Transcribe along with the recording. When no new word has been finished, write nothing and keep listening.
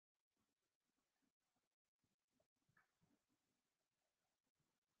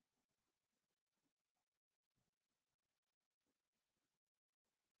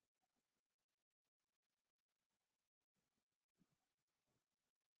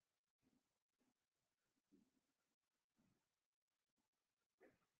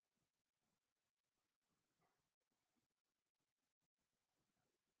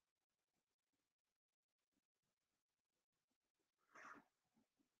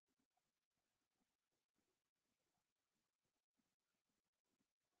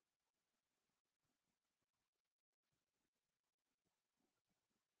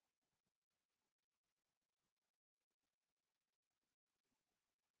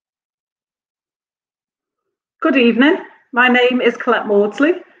Good evening. My name is Colette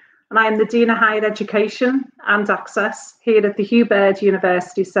Maudsley, and I am the Dean of Higher Education and Access here at the Hugh Baird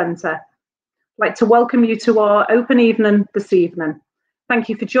University Centre. I'd like to welcome you to our open evening this evening. Thank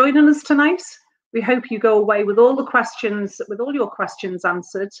you for joining us tonight. We hope you go away with all your questions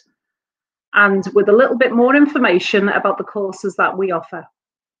answered, and with a little bit more information about the courses that we offer.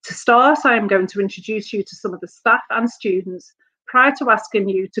 To start, I am going to introduce you to some of the staff and students prior to asking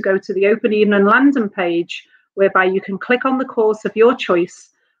you to go to the Open Evening landing page, whereby you can click on the course of your choice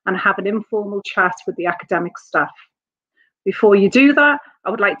and have an informal chat with the academic staff. Before you do that, I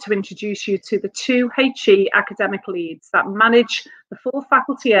would like to introduce you to the two HE academic leads that manage the 4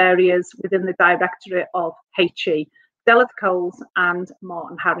 faculty areas within the Directorate of HE, Delith Coles and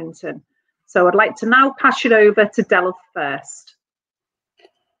Martin Harrington. So I'd like to now pass it over to Delith first.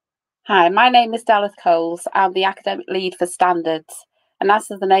 Hi, my name is Delith Coles. I'm the academic lead for standards. And as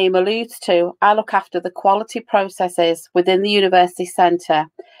the name alludes to, I look after the quality processes within the University Centre.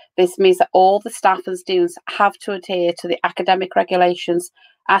 This means that all the staff and students have to adhere to the academic regulations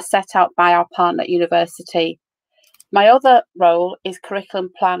as set out by our partner university. My other role is curriculum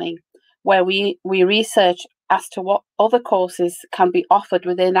planning, where we research as to what other courses can be offered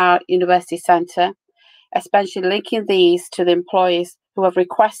within our University Centre, especially linking these to the employees who have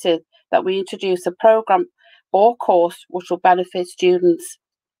requested that we introduce a programme or course which will benefit students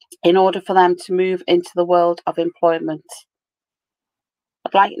in order for them to move into the world of employment.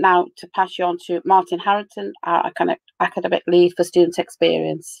 I'd like now to pass you on to Martin Harrington, our academic lead for student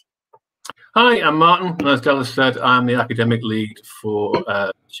experience. Hi, I'm Martin. As Della said, I'm the academic lead for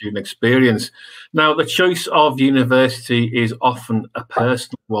student experience. Now, the choice of university is often a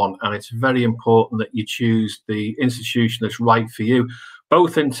personal one, and it's very important that you choose the institution that's right for you,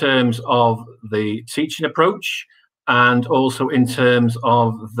 both in terms of the teaching approach and also in terms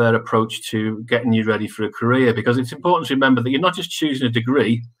of their approach to getting you ready for a career, because it's important to remember that you're not just choosing a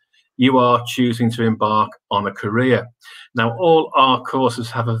degree, you are choosing to embark on a career. Now, all our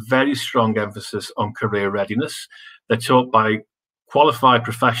courses have a very strong emphasis on career readiness. They're taught by qualified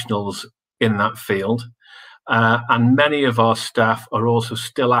professionals in that field. And many of our staff are also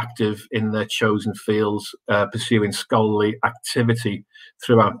still active in their chosen fields, pursuing scholarly activity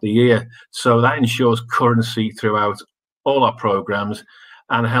throughout the year. So that ensures currency throughout all our programs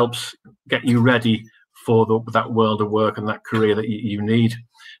and helps get you ready for that world of work and that career that you need.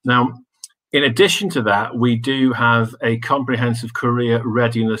 Now, in addition to that, we do have a comprehensive career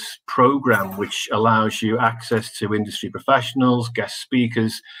readiness program, which allows you access to industry professionals, guest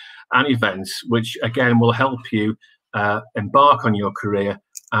speakers, and events, which again will help you embark on your career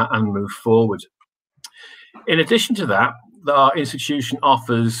and move forward. In addition to that, our institution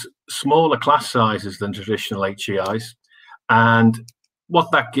offers smaller class sizes than traditional HEIs, and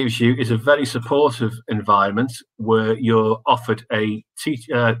what that gives you is a very supportive environment where you're offered a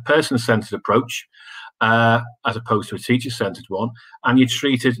person-centered approach as opposed to a teacher-centered one, and you're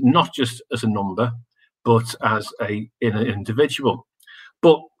treated not just as a number, but as an individual.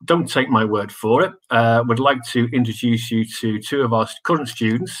 But don't take my word for it. Would like to introduce you to two of our current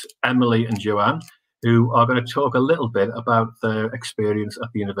students, Emily and Joanne, who are going to talk a little bit about their experience at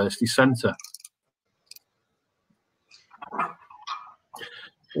the University Centre.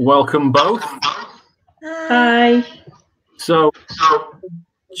 Welcome both. Hi. So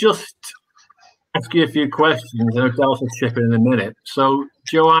just ask you a few questions, and Adele will chip in a minute. So,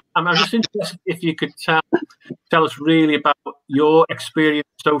 Joanne, I'm just interested if you could tell us really about your experience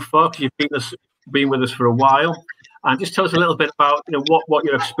so far, because you've been with us for a while, and just tell us a little bit about what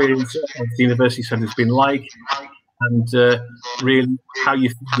your experience at the University Centre has been like, and really how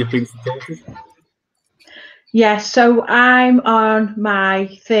you've been supported. Yes, so I'm on my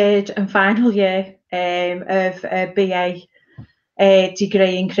 3rd and final year of a BA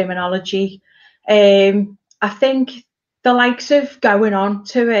degree in criminology. I think the likes of going on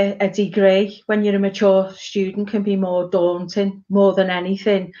to a degree when you're a mature student can be more daunting, more than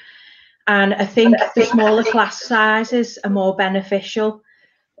anything. And I think the smaller class sizes are more beneficial.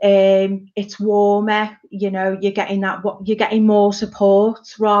 It's warmer, you're getting more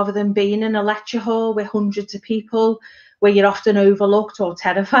support rather than being in a lecture hall with hundreds of people where you're often overlooked or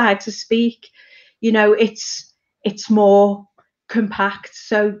terrified to speak. It's more compact.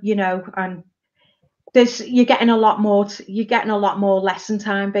 So, and you're getting a lot more lesson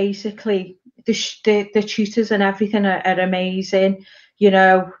time. Basically, the tutors and everything are amazing.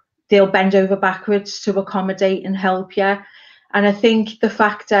 They'll bend over backwards to accommodate and help you. And I think the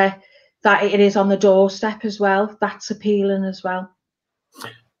factor that it is on the doorstep as well, that's appealing as well.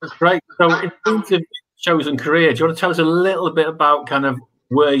 That's great. So in terms of chosen career, do you want to tell us a little bit about kind of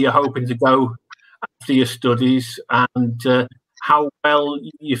where you're hoping to go after your studies, and how well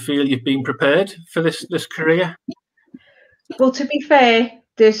you feel you've been prepared for this career? Well, to be fair,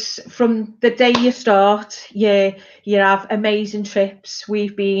 from the day you start, you have amazing trips.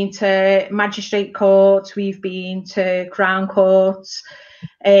 We've been to magistrate courts, we've been to Crown Courts.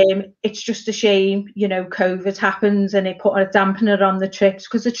 It's just a shame, COVID happens and it put a dampener on the trips,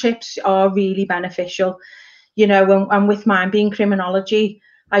 because the trips are really beneficial, and with mine being criminology,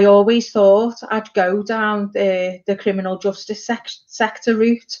 I always thought I'd go down the criminal justice sector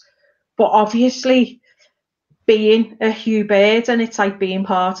route, but obviously being a Hugh Bird, and it's like being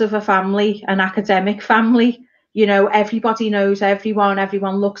part of a family, an academic family, everybody knows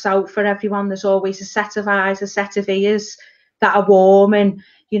everyone looks out for everyone. There's always a set of eyes, a set of ears that are warm, and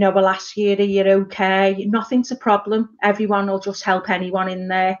we'll ask you, are you okay? Nothing's a problem. Everyone will just help anyone in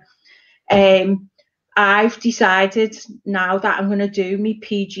there. I've decided now that I'm going to do my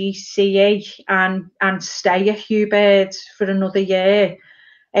PGCE and stay at Hugh Bird for another year,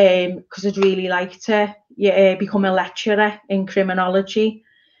 because I'd really like to become a lecturer in criminology.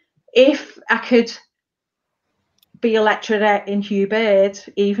 If I could be a lecturer in Hugh Bird,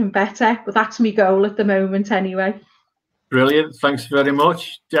 even better, but that's my goal at the moment anyway. Brilliant, thanks very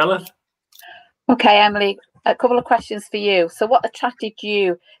much. Della? Okay, Emily, a couple of questions for you. So what attracted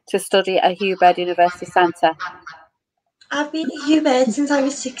you to study at Hugh Bird University Centre? I've been at Hugh Bird since I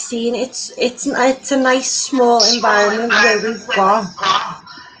was 16. It's a nice small environment where we've got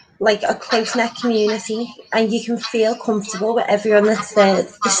like a close-knit community, and you can feel comfortable with everyone that's there.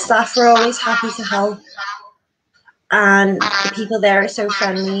 The staff are always happy to help, and the people there are so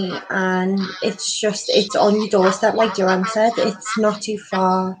friendly, and it's on your doorstep, like Joanne said. It's not too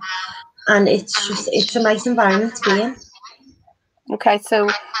far, and it's a nice environment to be in. Okay, so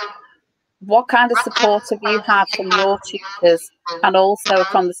what kind of support have you had from your tutors and also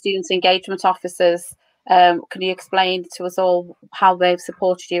from the student engagement officers? Can you explain to us all how they've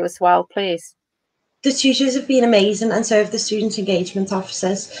supported you as well, please? The tutors have been amazing, and so have the student engagement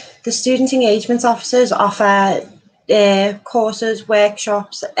officers. The student engagement officers offer courses,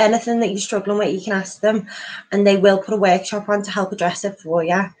 workshops, anything that you're struggling with, you can ask them, and they will put a workshop on to help address it for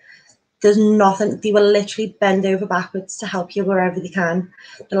you. There's nothing, they will literally bend over backwards to help you wherever they can.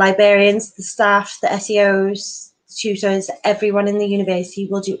 The librarians, the staff, the SEOs, tutors, everyone in the university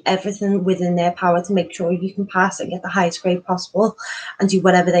will do everything within their power to make sure you can pass and get the highest grade possible, and do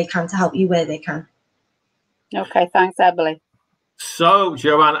whatever they can to help you where they can. Okay, thanks, Emily. So,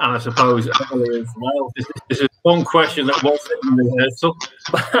 Joanne, and I suppose Emily as well, this is one question that wasn't in the rehearsal.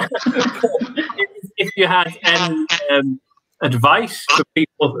 If you had any advice for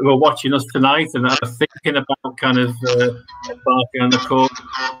people who are watching us tonight and are thinking about kind of embarking on the course,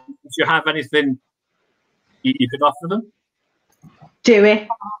 do you have anything you could offer them? Do it.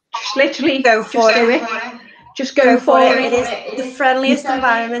 Just literally go for it. Just go for it. It is the friendliest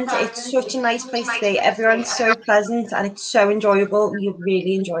environment. It's such a nice place to be. Everyone's so pleasant and it's so enjoyable. You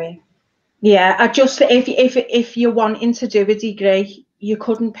really enjoy it. Yeah, if you're wanting to do a degree, you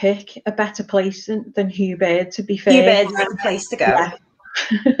couldn't pick a better place than Hugh Bird, to be fair. Hugh Bird is the place to go. Yeah.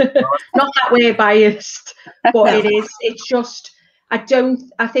 Not that we're biased, but no. It is. It's just, I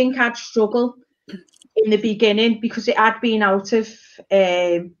think I'd struggle in the beginning because it had been out of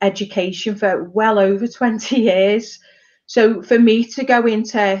education for well over 20 years. So for me to go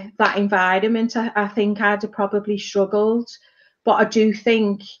into that environment, I think I'd have probably struggled. But I do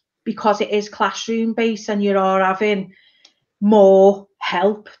think because it is classroom based and you are having more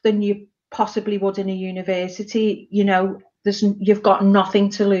help than you possibly would in a university, you know, you've got nothing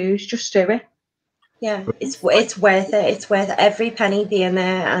to lose. Just do it. Yeah, it's worth it. It's worth every penny being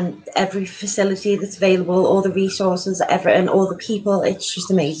there and every facility that's available, all the resources, everything, all the people. It's just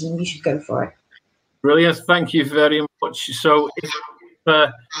amazing. You should go for it. Brilliant. Thank you very much. So if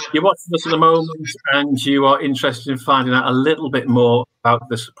you're watching us at the moment and you are interested in finding out a little bit more about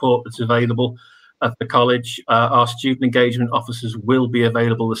the support that's available at the college, our student engagement officers will be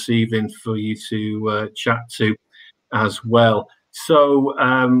available this evening for you to chat to as well. So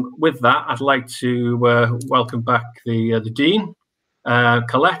with that, I'd like to welcome back the Dean,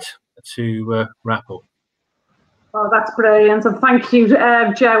 Colette, to wrap up. Oh, that's brilliant. And thank you,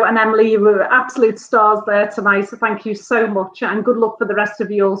 Joe and Emily. You were absolute stars there tonight. So thank you so much. And good luck for the rest of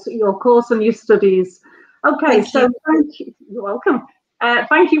your course and your studies. Okay, thank you. You're welcome.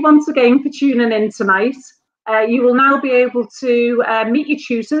 Thank you once again for tuning in tonight. You will now be able to meet your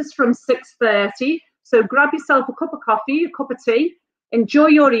tutors from 6:30. So grab yourself a cup of coffee, a cup of tea, enjoy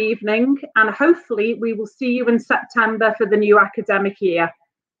your evening, and hopefully we will see you in September for the new academic year.